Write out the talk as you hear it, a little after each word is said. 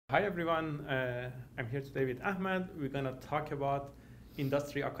Hi everyone, I'm here today with Ahmed. We're going to talk about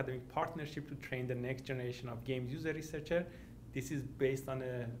industry academic partnership to train the next generation of games user researcher. This is based on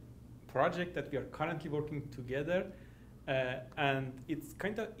a project that we are currently working together, and it's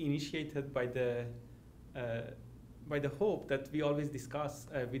kind of initiated by the hope that we always discuss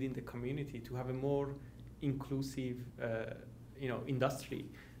within the community to have a more inclusive industry.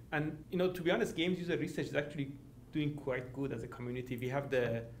 And to be honest, games user research is actually doing quite good as a community. We have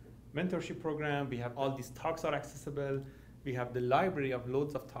the mentorship program, we have all these talks are accessible, we have the library of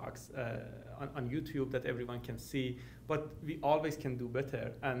loads of talks on YouTube that everyone can see, but we always can do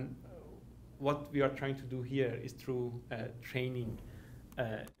better. And what we are trying to do here is through training.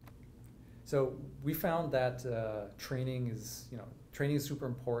 So we found that training is super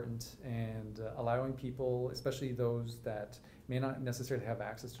important, and allowing people, especially those that may not necessarily have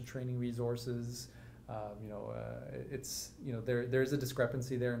access to training resources, there's a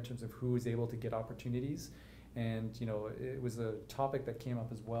discrepancy there in terms of who is able to get opportunities, and it was a topic that came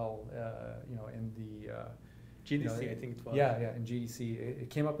up as well, in the GDC, I think it was. Yeah, in GDC, it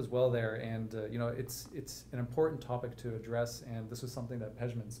came up as well there, and it's an important topic to address, and this was something that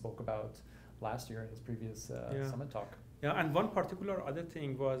Pejman spoke about last year in his previous summit talk. Yeah, and one particular other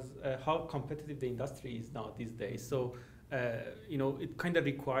thing was how competitive the industry is now these days. So, it kind of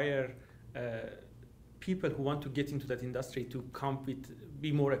require people who want to get into that industry to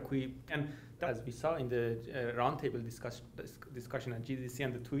be more equipped. and as we saw in the roundtable discussion at GDC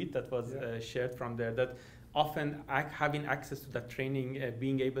and the tweet that was shared from there, that often having access to that training,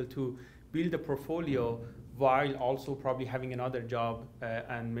 being able to build a portfolio while also probably having another job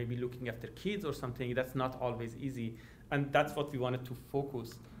and maybe looking after kids or something, that's not always easy. And that's what we wanted to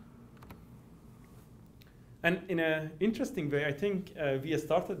focus. And in an interesting way, I think we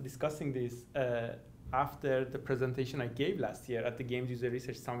started discussing this after the presentation I gave last year at the Games User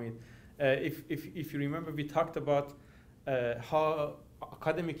Research Summit. If you remember, we talked about how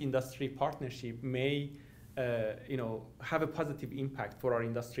academic industry partnership may have a positive impact for our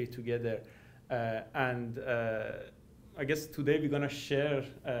industry together. And I guess today we're going to share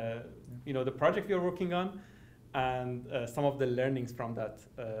the project we are working on and some of the learnings from the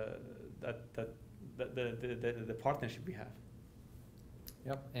partnership we have.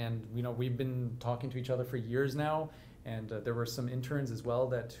 Yep, and we've been talking to each other for years now, and there were some interns as well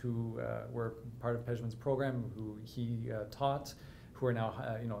who were part of Pejman's program, who he taught, who are now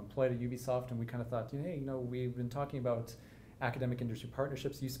employed at Ubisoft, and we kind of thought, hey, we've been talking about academic industry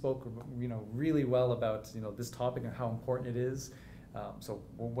partnerships. You spoke really well about this topic and how important it is. So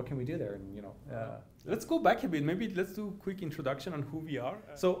what can we do there? And let's go back a bit. Maybe let's do a quick introduction on who we are.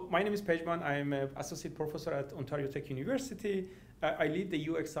 So my name is Pejman. I'm an associate professor at Ontario Tech University. I lead the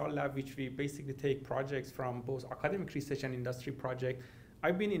UXR lab, which we basically take projects from both academic research and industry projects.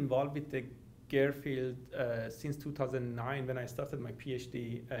 I've been involved with the GUR field since 2009 when I started my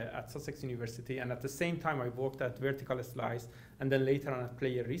PhD at Sussex University, and at the same time I worked at Vertical Slice and then later on at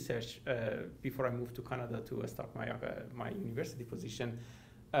Player Research before I moved to Canada to start my university position.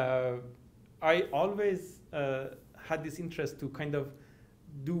 I always had this interest to kind of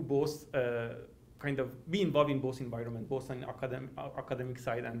do both, be involved in both environments, both on academic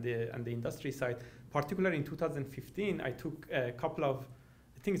side and the industry side. Particularly in 2015, I took a couple of,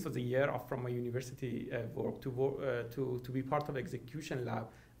 I think it was a year off from my university work to be part of execution lab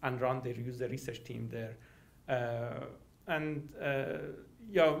and run the user research team there.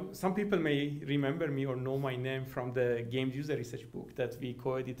 Some people may remember me or know my name from the Games User Research book that we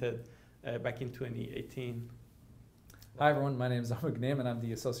co-edited back in 2018. Hi everyone, my name is Ahmed Ghoneim and I'm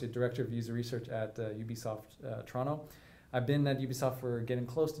the Associate Director of User Research at Ubisoft Toronto. I've been at Ubisoft for getting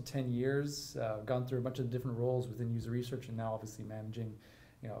close to 10 years, gone through a bunch of different roles within user research, and now obviously managing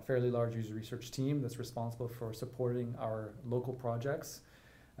a fairly large user research team that's responsible for supporting our local projects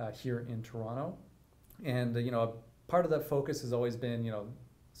here in Toronto. And part of that focus has always been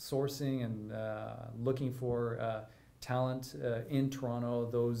sourcing and looking for talent in Toronto,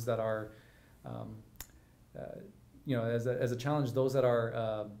 those that are as a challenge, those that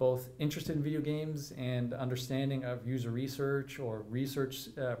are both interested in video games and understanding of user research or research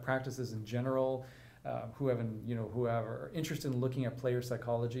practices in general, who are interested in looking at player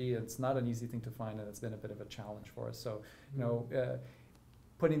psychology. It's not an easy thing to find, and it's been a bit of a challenge for us. So,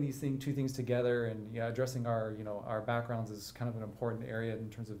 putting these two things together and addressing our backgrounds is kind of an important area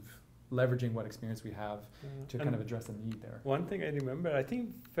in terms of leveraging what experience we have to kind of address the need there. One thing I remember, I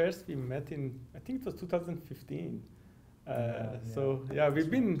think first we met in, I think it was 2015. So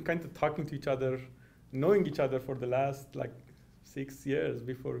we've been kind of talking to each other, knowing each other for the last 6 years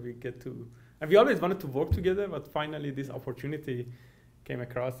before we get to, and we always wanted to work together, but finally this opportunity came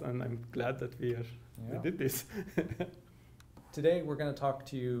across, and I'm glad that we did this. Today, we're going to talk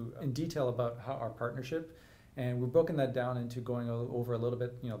to you in detail about how our partnership, and we've broken that down into going over a little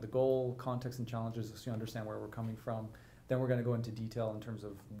bit, the goal, context, and challenges, so you understand where we're coming from. Then we're going to go into detail in terms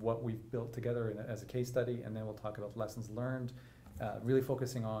of what we've built together as a case study, and then we'll talk about lessons learned, really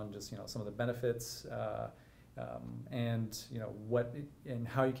focusing on just some of the benefits and what and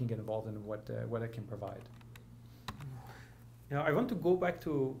how you can get involved in what it can provide. I want to go back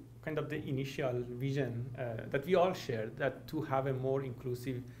to kind of the initial vision that we all shared, that to have a more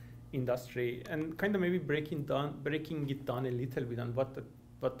inclusive industry, and kind of maybe breaking it down a little bit on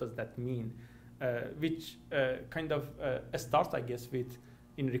what does that mean, which kind of starts, I guess, with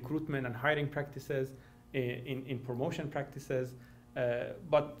in recruitment and hiring practices, in promotion practices,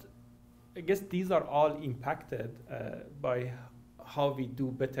 but I guess these are all impacted by how we do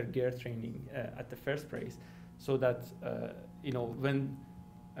better gear training at the first place, so that when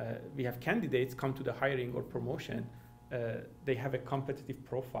we have candidates come to the hiring or promotion, they have a competitive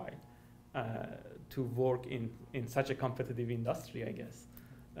profile to work in such a competitive industry, I guess.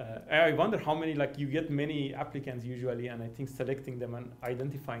 I wonder how many, you get many applicants usually, and I think selecting them and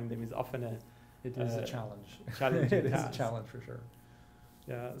identifying them is often it is a challenge. Challenging It task. is a challenge for sure.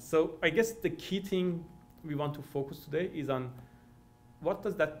 Yeah, so I guess the key thing we want to focus today is on what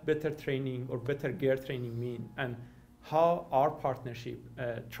does that better training or better gear training mean, and how our partnership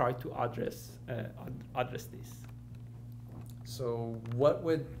try to address this. So what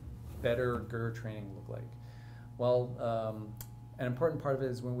would better GUR training look like? Well, an important part of it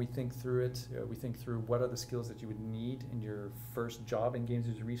is when we think through it, we think through what are the skills that you would need in your first job in games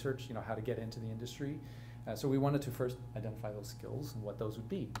user research, how to get into the industry. So we wanted to first identify those skills and what those would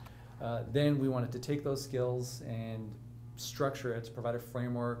be. Then we wanted to take those skills and structure it, provide a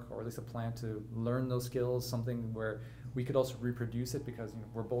framework or at least a plan to learn those skills, something where we could also reproduce it, because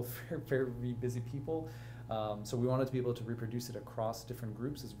we're both very, very busy people. So we wanted to be able to reproduce it across different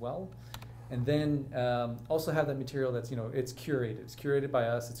groups as well. And then also have that material that's, it's curated. It's curated by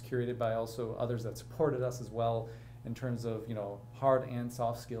us, it's curated by also others that supported us as well, in terms of hard and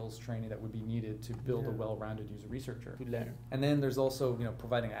soft skills training that would be needed to build a well-rounded user researcher. To learn. And then there's also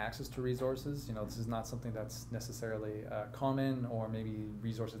providing access to resources. This is not something that's necessarily common, or maybe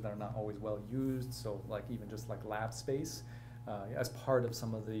resources that are not always well used. So even just lab space as part of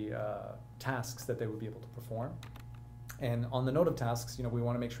some of the tasks that they would be able to perform. And on the note of tasks, we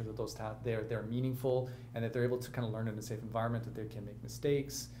want to make sure that those tasks they're meaningful, and that they're able to kind of learn in a safe environment, that they can make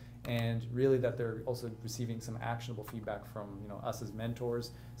mistakes, and really that they're also receiving some actionable feedback from us as mentors,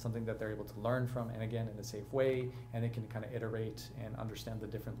 something that they're able to learn from, and again in a safe way, and they can kind of iterate and understand the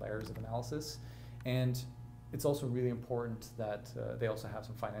different layers of analysis. And it's also really important that they also have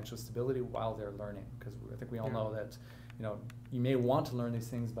some financial stability while they're learning, because I think we all know that you may want to learn these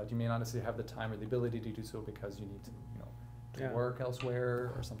things, but you may not necessarily have the time or the ability to do so because you need to work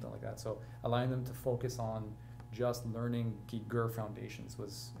elsewhere or something like that. So allowing them to focus on just learning GUR foundations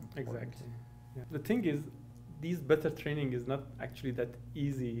was important. Exactly. Yeah. The thing is, these better training is not actually that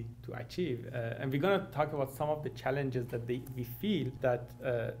easy to achieve. And we're going to talk about some of the challenges that we feel that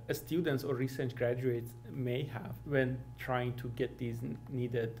students or research graduates may have when trying to get these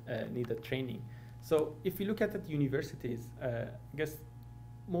needed training. So if you look at universities, I guess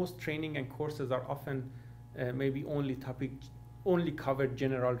most training and courses are often maybe only cover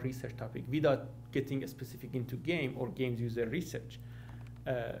general research topic without getting specific into game or games user research.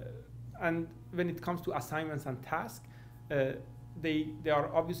 And when it comes to assignments and tasks, they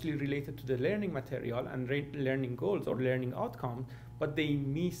are obviously related to the learning material and learning goals or learning outcomes, but they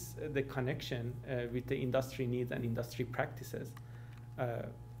miss the connection with the industry needs and industry practices.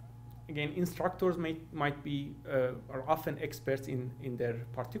 Again, instructors might be are often experts in their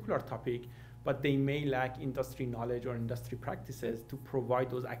particular topic, but they may lack industry knowledge or industry practices to provide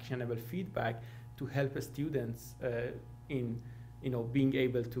those actionable feedback to help students in being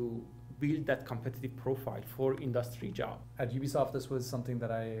able to build that competitive profile for industry job. At Ubisoft, this was something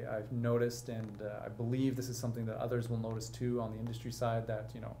that I've noticed, and I believe this is something that others will notice too on the industry side,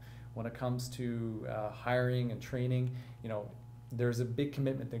 that when it comes to hiring and training, there's a big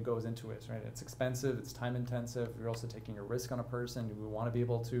commitment that goes into it, right? It's expensive, it's time intensive, you're also taking a risk on a person. We want to be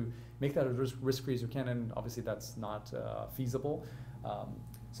able to make that as risk-free as we can, and obviously that's not feasible.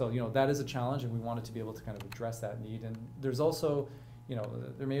 So that is a challenge, and we wanted to be able to kind of address that need. And there's also,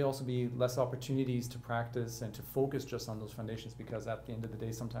 there may also be less opportunities to practice and to focus just on those foundations, because at the end of the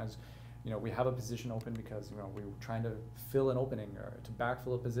day, sometimes we have a position open because we're trying to fill an opening or to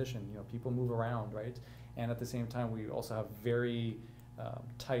backfill a position. People move around, right? And at the same time, we also have very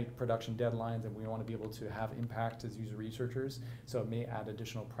tight production deadlines, and we want to be able to have impact as user researchers, so it may add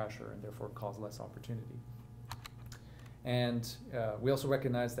additional pressure and therefore cause less opportunity. And we also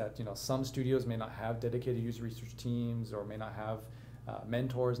recognize that some studios may not have dedicated user research teams or may not have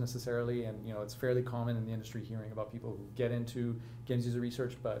mentors necessarily, and it's fairly common in the industry hearing about people who get into games user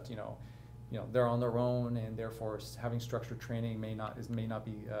research, but they're on their own, and therefore having structured training may not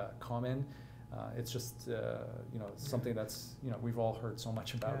be common. It's just something that's we've all heard so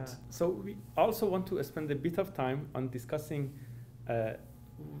much about. Yeah. So we also want to spend a bit of time on discussing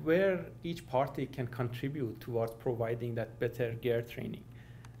where each party can contribute towards providing that better GUR training.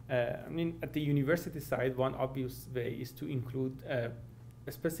 I mean, at the university side, one obvious way is to include a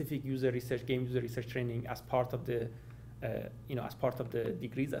specific user research, game user research training as part of the, as part of the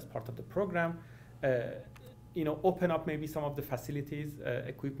degrees, as part of the program. Open up maybe some of the facilities,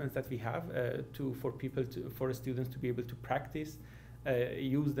 equipments that we have for students to be able to practice,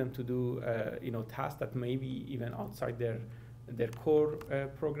 use them to do tasks that may be even outside their core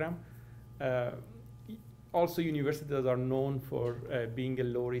program. Also, universities are known for being a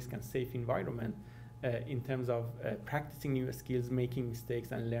low risk and safe environment in terms of practicing new skills, making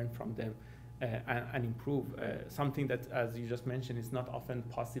mistakes, and learn from them and improve. Something that, as you just mentioned, is not often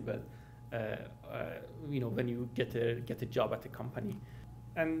possible when you get a job at a company.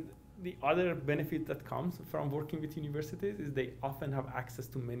 And the other benefit that comes from working with universities is they often have access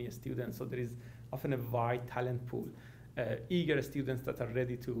to many students, so there is often a wide talent pool. Eager students that are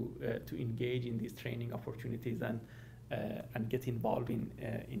ready to engage in these training opportunities and get involved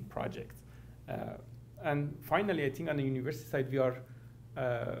in projects. And finally, I think on the university side, we are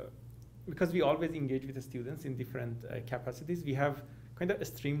because we always engage with the students in different capacities. We have kind of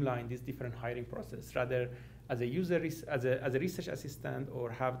streamlined this different hiring process, rather as a research assistant,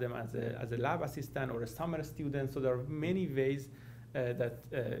 or have them as a lab assistant or a summer student. So there are many ways that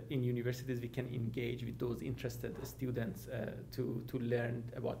in universities we can engage with those interested students to learn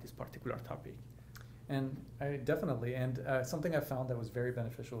about this particular topic. And something I found that was very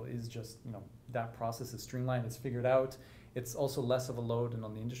beneficial is just that process is streamlined, it's figured out. It's also less of a load, and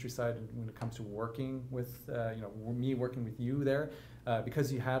on the industry side, when it comes to working with me working with you there,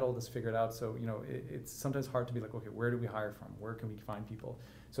 because you had all this figured out. So it's sometimes hard to be like, okay, where do we hire from? Where can we find people?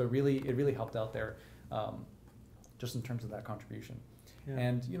 So it really helped out there. Just in terms of that contribution. Yeah.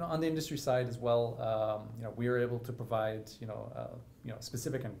 And on the industry side as well, we are able to provide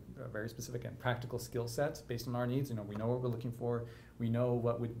specific and very specific and practical skill sets based on our needs. We know what we're looking for. We know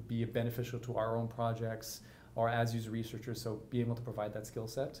what would be beneficial to our own projects or as user researchers. So be able to provide that skill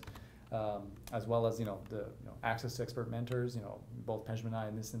set, as well as the access to expert mentors. Both Pejman and I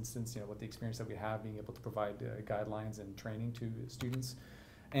in this instance, with the experience that we have, being able to provide guidelines and training to students.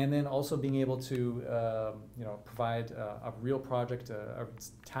 And then also being able to provide a real project, a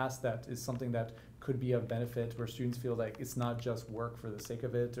task that is something that could be of benefit, where students feel like it's not just work for the sake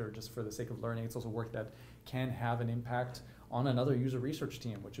of it or just for the sake of learning. It's also work that can have an impact on another user research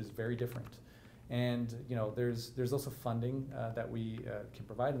team, which is very different. And there's also funding that we can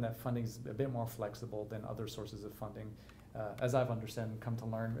provide, and that funding is a bit more flexible than other sources of funding. As I've understood and come to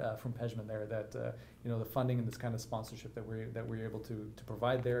learn from Pejman there, that the funding and this kind of sponsorship that we're able to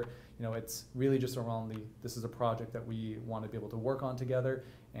provide there, it's really just around this is a project that we want to be able to work on together,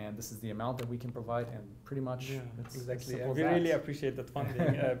 and this is the amount that we can provide, and pretty much exactly. We really appreciate that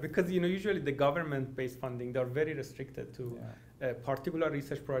funding because usually the government-based funding, they're very restricted to a particular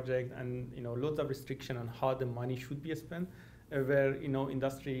research project, and loads of restriction on how the money should be spent. Where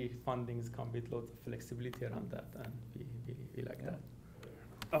industry fundings come with lots of flexibility around that, and we like that.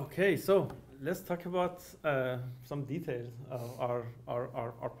 Okay, so let's talk about some details of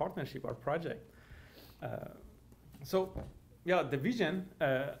our partnership, our project. The vision,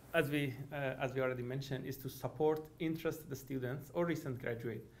 as we already mentioned, is to support interested students or recent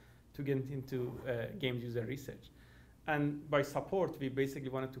graduates to get into games user research. And by support, we basically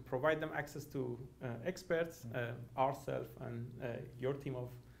wanted to provide them access to experts, ourselves and your team of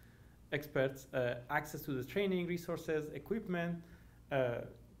experts, access to the training, resources, equipment,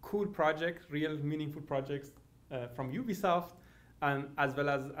 cool projects, real meaningful projects from Ubisoft, and as well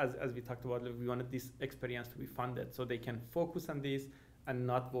as we talked about, we wanted this experience to be funded so they can focus on this and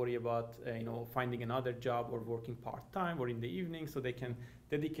not worry about finding another job or working part-time or in the evening, so they can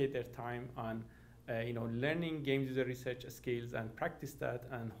dedicate their time on learning games user research skills and practice that,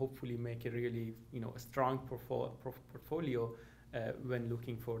 and hopefully make a really a strong portfolio when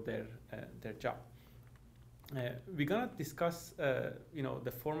looking for their job. We're gonna discuss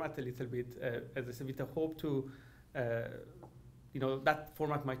the format a little bit, as I said, with the hope to that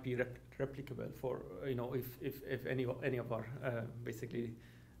format might be replicable for, if any of our basically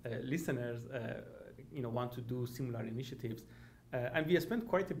listeners, want to do similar initiatives. And we have spent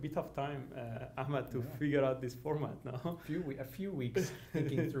quite a bit of time, Ahmed, to figure out this format now. A few weeks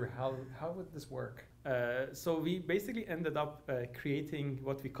thinking through how would this work. So we basically ended up creating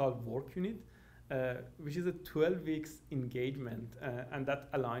what we call work unit, which is a 12 weeks engagement, and that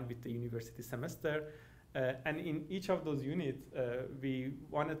aligned with the university semester. And in each of those units, we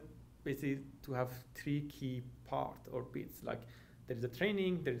wanted basically to have 3 key parts or bits. Like there is a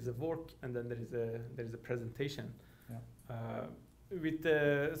training, there is a work, and then there is a presentation. Yeah.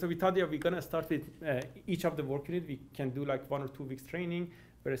 So we thought, we're gonna start with each of the work unit. We can do like 1 or 2 weeks training,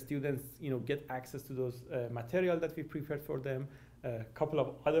 where students get access to those material that we prepared for them. A couple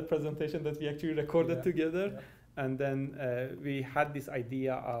of other presentations that we actually recorded together. Yeah. And then we had this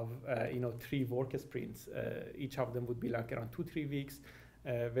idea of 3 work sprints. Each of them would be like around 2-3 weeks,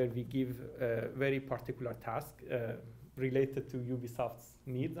 where we give a very particular task related to Ubisoft's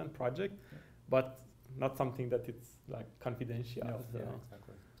needs and project, but not something that it's like confidential. No, so,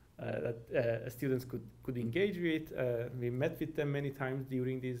 exactly. That students could engage with. We met with them many times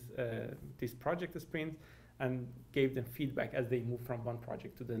during this project sprint and gave them feedback as they move from one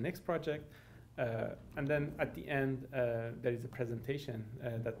project to the next project. And then at the end, there is a presentation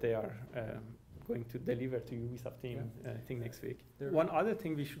that they are going to deliver to Ubisoft team, I think next week. One other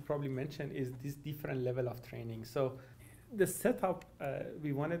thing we should probably mention is this different level of training. So the setup,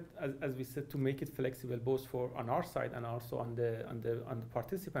 we wanted, as we said, to make it flexible both for on our side and also on the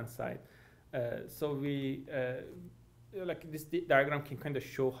participant side. So we like this diagram can kind of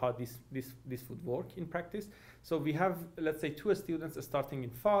show how this would work in practice. So we have, let's say, 2 students starting in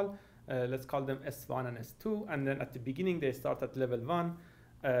fall. Let's call them S1 and S2, and then at the beginning they start at level 1.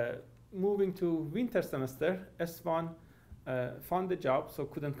 Moving to winter semester, S1 found the job, so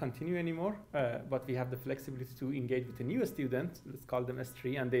couldn't continue anymore, but we have the flexibility to engage with a new student, let's call them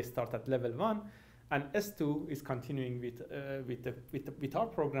S3, and they start at level 1, and S2 is continuing with our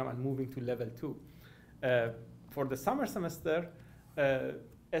program and moving to level 2. For the summer semester,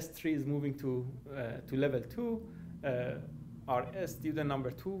 S3 is moving to level 2. Our student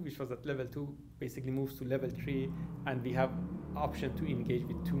number 2, which was at level 2, basically moves to level 3, and we have option to engage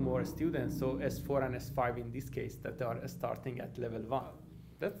with 2 more students, so S4 and S5 in this case, that are starting at level 1.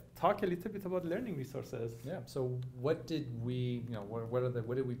 Let's talk a little bit about learning resources. Yeah. So what did we,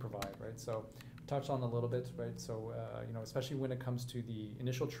 what did we provide, right? So touched on a little bit, right? So especially when it comes to the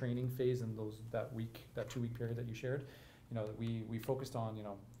initial training phase and that 2-week period that you shared, we focused on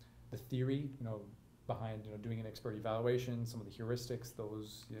the theory, behind doing an expert evaluation, some of the heuristics,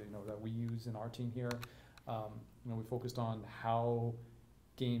 those that we use in our team here. We focused on how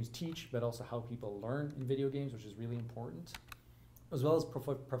games teach, but also how people learn in video games, which is really important, as well as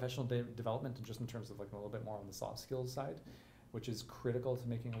professional development, and just in terms of like a little bit more on the soft skills side, which is critical to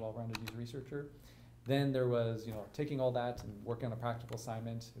making a well-rounded user researcher. Then there was taking all that and working on a practical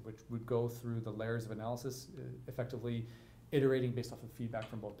assignment, which would go through the layers of analysis, effectively iterating based off of feedback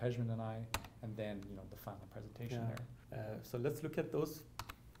from both Pejman and I, and then the final presentation there. So let's look at those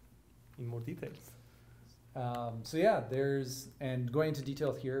in more details. So yeah, and going into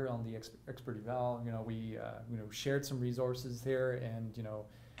detail here on the expert eval, we shared some resources there, and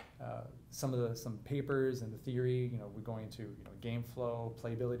some papers and the theory. We're going to game flow,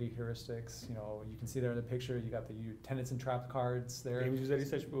 playability heuristics. You can see there in the picture, you got the tenants and trap cards there. Games user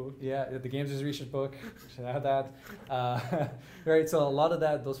research book. Yeah, the games user research book. Should add that. Right. So a lot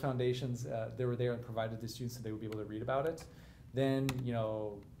of those foundations, they were there and provided to students so they would be able to read about it. Then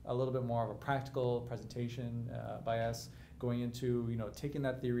a little bit more of a practical presentation by us, going into taking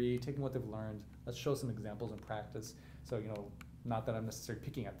that theory, taking what they've learned. Let's show some examples in practice. So not that I'm necessarily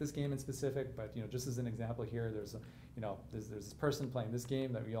picking at this game in specific, but just as an example here, there's this person playing this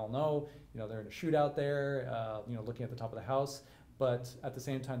game that we all know. They're in a shootout there, looking at the top of the house. But at the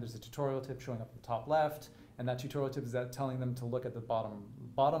same time, there's a tutorial tip showing up at the top left, and that tutorial tip is telling them to look at the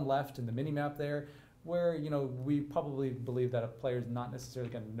bottom left in the mini map there, where we probably believe that a player is not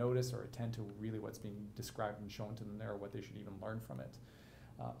necessarily going to notice or attend to really what's being described and shown to them there, or what they should even learn from it.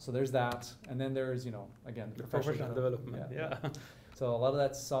 So there's that, and then there's again professional development. Yeah. So a lot of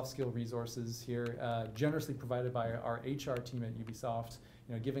that soft skill resources here, generously provided by our HR team at Ubisoft,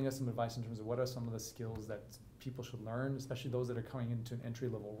 giving us some advice in terms of what are some of the skills that people should learn, especially those that are coming into an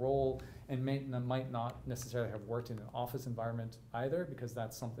entry-level role and might not necessarily have worked in an office environment either, because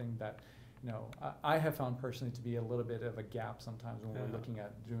that's something that I have found personally to be a little bit of a gap sometimes when we're looking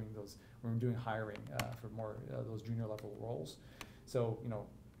at when we're doing hiring for more those junior level roles. So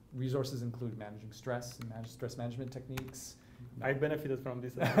resources include managing stress and stress management techniques, I benefited from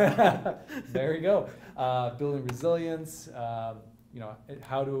this. There you go. Building resilience,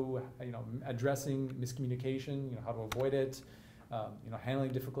 how to, addressing miscommunication, how to avoid it,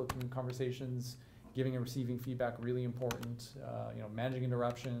 handling difficult conversations, giving and receiving feedback, really important, managing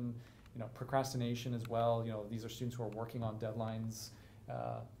interruption, procrastination as well. These are students who are working on deadlines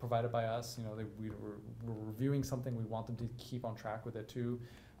provided by us. We're reviewing something, we want them to keep on track with it too.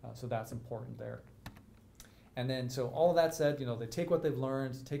 So that's important there. And then, so all of that said, they take what they've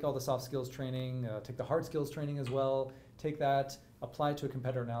learned, take all the soft skills training, take the hard skills training as well, take that, apply to a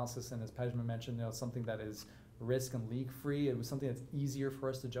competitor analysis, and as Pejman mentioned, something that is risk and leak free. It was something that's easier for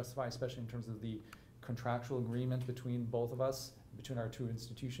us to justify, especially in terms of the contractual agreement between both of us, between our two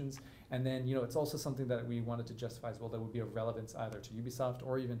institutions. And then, it's also something that we wanted to justify as well that would be of relevance either to Ubisoft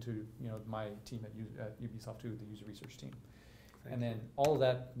or even to, my team at Ubisoft too, the user research team. And then all of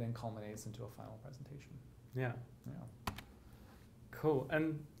that then culminates into a final presentation. Yeah. Cool.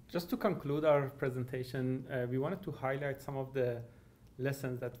 And just to conclude our presentation, we wanted to highlight some of the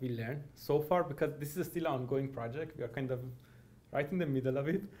lessons that we learned so far, because this is still an ongoing project. We are kind of right in the middle of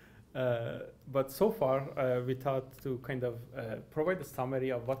it. But so far, we thought to kind of provide a summary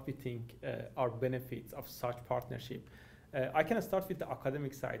of what we think are benefits of such partnership. I can start with the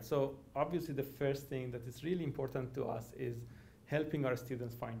academic side. So obviously the first thing that is really important to us is helping our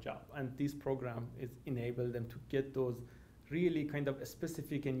students find job. And this program is enable them to get those really kind of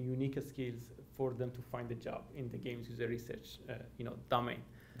specific and unique skills for them to find a job in the games user research domain.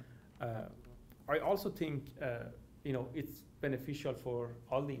 I also think it's beneficial for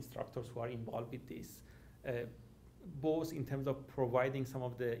all the instructors who are involved with this, both in terms of providing some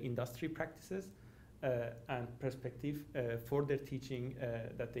of the industry practices and perspective for their teaching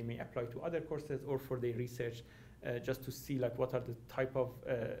that they may apply to other courses, or for their research, just to see like what are the type of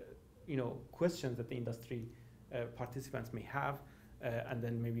questions that the industry participants may have, and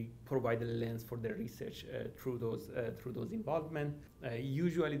then maybe provide a lens for their research through those involvement.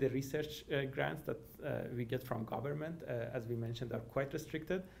 Usually the research grants that we get from government, as we mentioned, are quite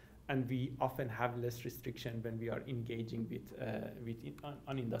restricted, and we often have less restriction when we are engaging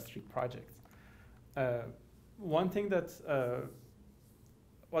on industry projects. One thing that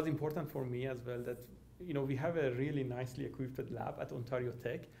was important for me as well, that we have a really nicely equipped lab at Ontario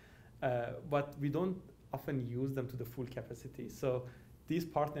Tech, but we don't often use them to the full capacity. So this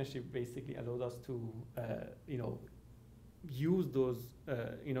partnership basically allowed us to use those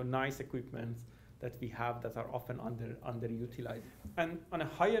nice equipments that we have that are often underutilized. And on a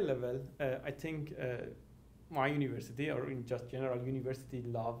higher level, I think my university, or in just general university,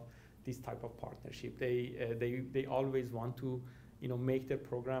 love this type of partnership. They always want to make their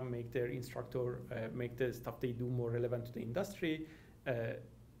program, make their instructor, make the stuff they do more relevant to the industry.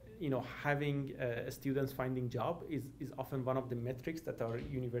 Having students finding job is often one of the metrics that our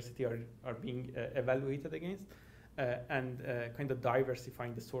university are being evaluated against, and kind of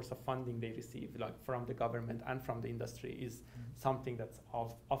diversifying the source of funding they receive, like from the government and from the industry, is something that's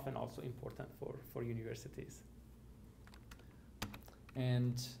often also important for universities.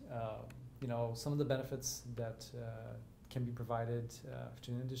 And some of the benefits that can be provided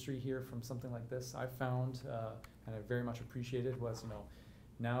to an industry here from something like this, I found, and I very much appreciated, was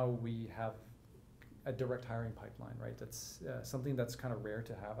now we have a direct hiring pipeline, right? That's something that's kind of rare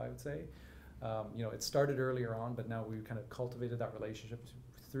to have, I would say. It started earlier on, but now we've kind of cultivated that relationship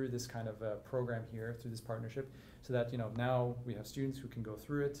through this kind of program here, through this partnership, so that now we have students who can go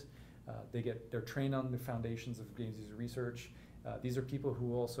through it. They're trained on the foundations of games user research. These are people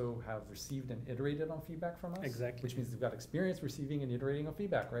who also have received and iterated on feedback from us. Exactly. Which means they've got experience receiving and iterating on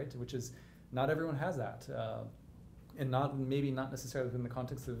feedback, right? Which is, not everyone has that. And maybe not necessarily within the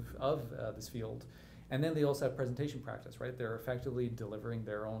context of this field. And then they also have presentation practice, right? They're effectively delivering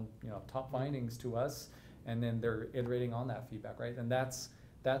their own top findings to us, and then they're iterating on that feedback, right? And that's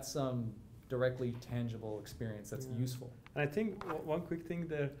some directly tangible experience that's useful. And I think one quick thing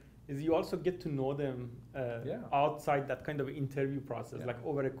there is you also get to know them outside that kind of interview process, like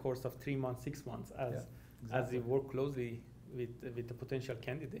over a course of 3 months, 6 months, as you work closely with the potential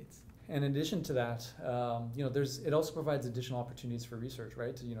candidates. And in addition to that, it also provides additional opportunities for research,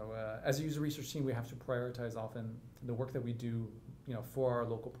 right? As a user research team, we have to prioritize often the work that we do, for our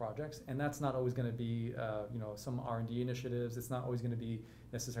local projects, and that's not always going to be, some R&D initiatives. It's not always going to be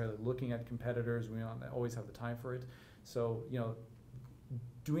necessarily looking at competitors. We don't always have the time for it. So,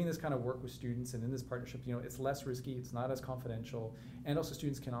 doing this kind of work with students and in this partnership, it's less risky. It's not as confidential, and also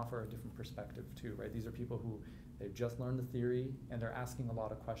students can offer a different perspective too, right? These are people who they've just learned the theory, and they're asking a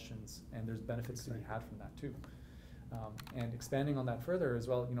lot of questions, and there's benefits to be had from that too. And expanding on that further as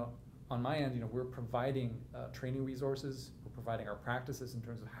well, on my end, we're providing training resources, we're providing our practices in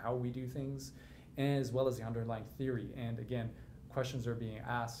terms of how we do things, as well as the underlying theory. And again, questions are being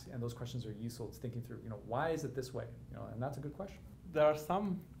asked, and those questions are useful. It's thinking through, why is it this way? And that's a good question. There are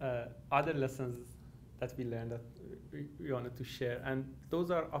some other lessons that we learned that we wanted to share, and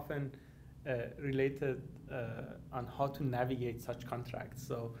those are often related on how to navigate such contracts.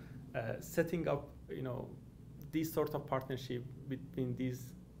 So setting up, these sort of partnership between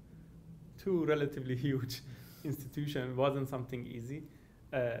these two relatively huge institutions wasn't something easy.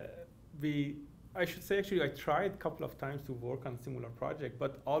 I should say, actually, I tried a couple of times to work on a similar project,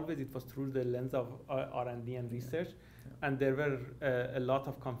 but always it was through the lens of R&D and research, and there were a lot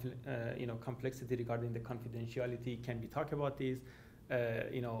of complexity regarding the confidentiality. Can we talk about this?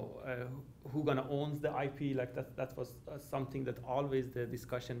 Who gonna owns the IP? Like that was something that always the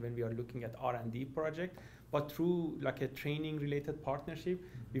discussion when we are looking at R&D project. But through like a training-related partnership,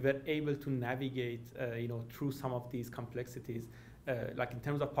 we were able to navigate, through some of these complexities. Like in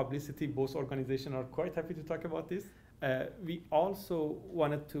terms of publicity, both organizations are quite happy to talk about this. We also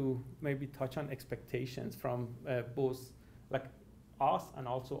wanted to maybe touch on expectations from both like us and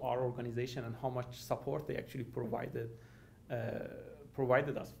also our organization, and how much support they actually provided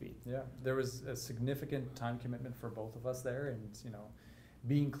us with. Yeah, there was a significant time commitment for both of us there, and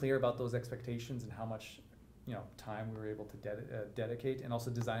being clear about those expectations and how much time we were able to dedicate, and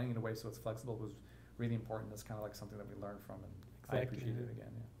also designing in a way so it's flexible was really important. That's kind of like something that we learned from, and exactly. I appreciate it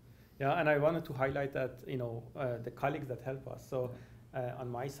again. Yeah, and I wanted to highlight that the colleagues that help us. So on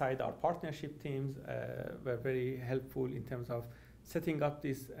my side, our partnership teams were very helpful in terms of setting up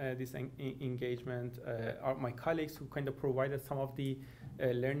this engagement. My colleagues who kind of provided some of the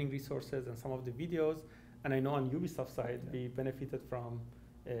learning resources and some of the videos, and I know on Ubisoft side we benefited from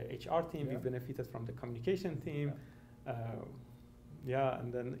HR team, we benefited from the communication team.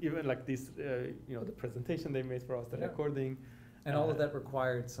 And then even like this, the presentation they made for us, the recording. And all of that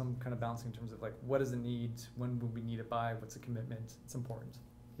required some kind of balancing in terms of like, what is the need? When will we need it by? What's the commitment? It's important.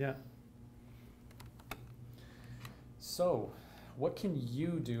 Yeah. So what can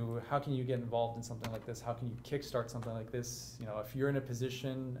you do? How can you get involved in something like this? How can you kickstart something like this? If you're in a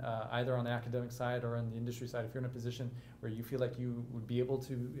position, either on the academic side or on the industry side, if you're in a position where you feel like you would be able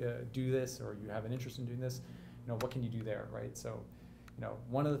to do this, or you have an interest in doing this, what can you do there, right? So,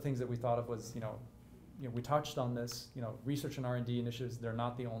 one of the things that we thought of was, we touched on this, research and R&D initiatives, they're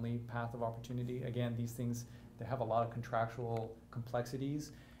not the only path of opportunity. Again, these things, they have a lot of contractual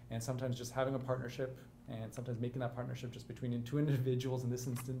complexities, and sometimes just having a partnership, and sometimes making that partnership just between two individuals in this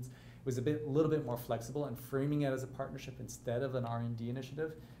instance was a little bit more flexible, and framing it as a partnership instead of an R&D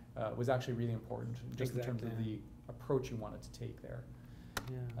initiative was actually really important, just in terms of the approach you wanted to take there.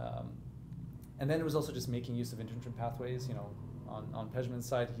 Yeah. And then it was also just making use of internship pathways. On Pejman's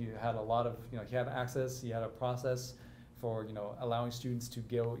side, he had a lot of, he had access, he had a process for, allowing students to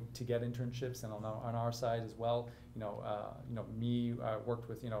get internships, and on our side as well, me worked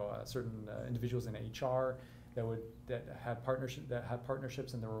with, certain individuals in HR that had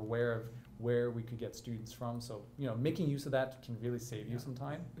partnerships, and they were aware of where we could get students from. So, making use of that can really save you some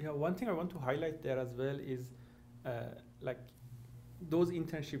time. Yeah, one thing I want to highlight there as well is, like, those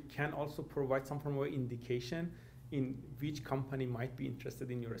internships can also provide some form of indication in which company might be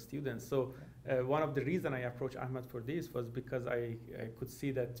interested in your students. So one of the reasons I approached Ahmed for this was because I could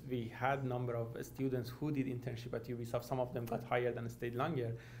see that we had a number of students who did internship at Ubisoft. Some of them got hired and stayed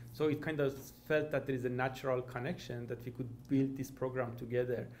longer. So it kind of felt that there is a natural connection that we could build this program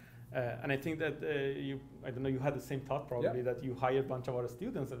together. And I think that I don't know, you had the same thought probably, that you hired a bunch of our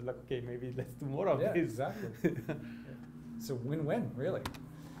students and like, okay, maybe let's do more of this. Exactly. It's a win-win, really.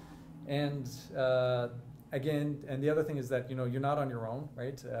 And again, and the other thing is that, you're not on your own,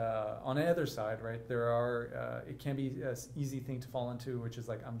 right? On the other side, right, there are, it can be an easy thing to fall into, which is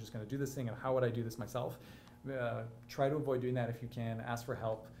like, I'm just going to do this thing, and how would I do this myself? Try to avoid doing that if you can. Ask for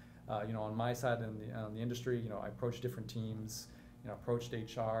help. On my side in the industry, I approach different teams, approached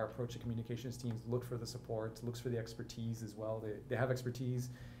HR, approached the communications teams, look for the support, looks for the expertise as well. They have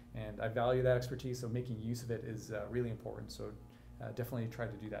expertise, and I value that expertise, so making use of it is really important. So definitely try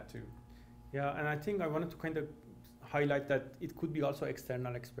to do that too. Yeah, and I think I wanted to kind of highlight that it could be also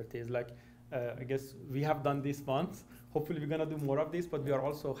external expertise. Like, I guess we have done this once. Hopefully we're gonna do more of this, but we are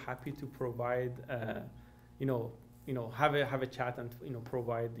also happy to provide, have a chat and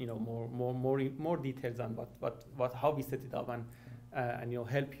provide more details on how we set it up, and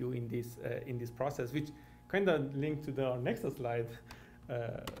help you in this process, which kind of linked to our next slide,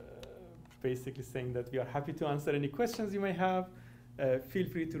 basically saying that we are happy to answer any questions you may have. Feel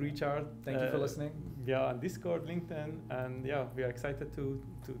free to reach out. Thank you for listening. Yeah, on Discord, LinkedIn, and yeah, we are excited to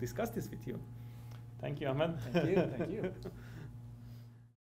discuss this with you. Thank you, Ahmed. Thank you. Thank you.